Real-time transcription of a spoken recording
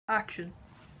Action.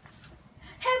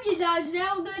 How you guys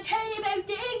now? I'm going to tell you about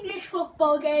the English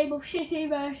football game of City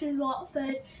versus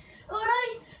Watford.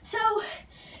 Alright, so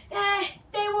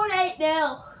they won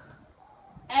 8-0.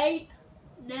 8-0.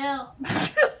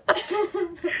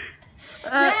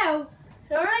 Now,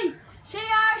 alright, see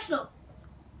Arsenal.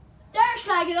 They're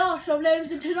slagging us from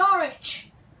losing to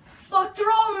Norwich. But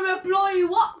drawing with bloody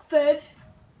Watford.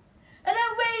 And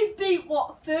then we beat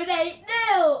Watford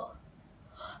 8-0.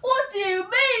 What do you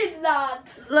mean, lad?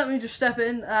 Let me just step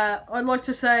in. I'd like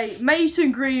to say,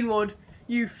 Mason Greenwood,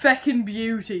 you feckin'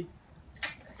 beauty.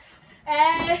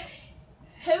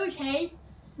 Who's he?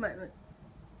 Wait.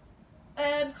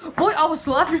 What? I was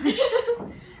slapping.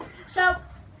 So,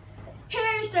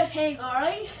 here's the thing,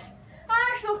 alright?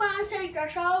 Arsenal fans think they're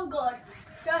so good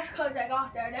just because they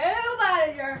got their new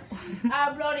manager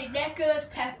and bloody Nicolas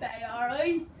Pepe,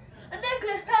 alright? And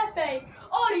Nicolas Pepe,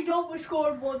 all he done was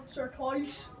score once or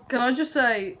twice. Can I just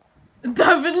say,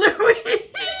 David Luiz?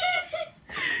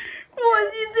 What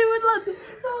are you doing, lad?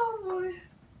 Oh boy.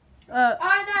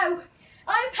 I know.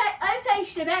 I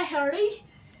placed a bet, alright?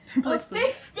 Of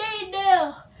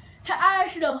 15-0 to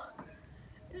Arsenal,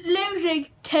 losing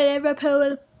to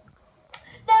Liverpool.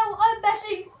 Now I'm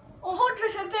betting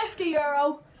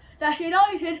 €150 that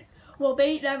United will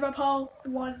beat Liverpool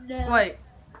 1-0. Wait,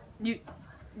 do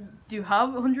you have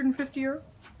 €150?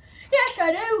 Yes,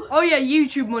 I do. Oh yeah,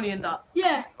 YouTube money in that.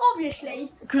 Yeah,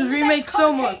 obviously. Because we make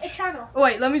so much. Channel. Oh,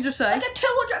 wait, let me just say. I get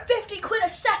 250 quid a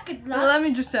second, lad. Let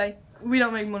me just say, we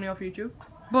don't make money off YouTube.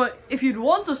 But if you'd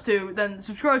want us to, then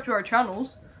subscribe to our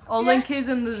channels. I'll link his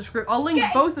in the description. I'll link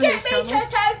both of his channels. Get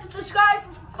me 10,000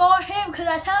 subscribers for him, because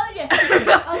I tell you.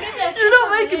 I'll give you a You're not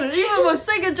making it. Even my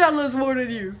second channel is more than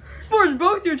you. It's more than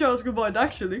both your channels combined,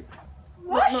 actually.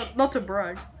 What? Not to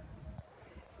brag.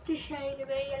 Just saying to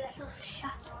me, you little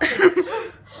shut.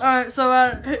 Alright,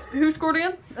 so who scored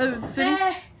again? City?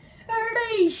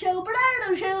 So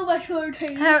Bernardo Silva scored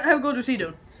 2. How good was he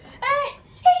doing?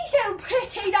 He's doing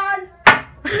pretty darn.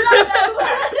 Do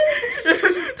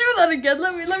that again.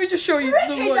 Let me just show you what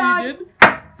you did.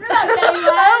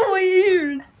 Oh my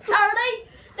ears! Alright,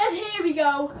 then here we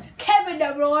go. Kevin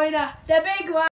De Bruyne, the big one.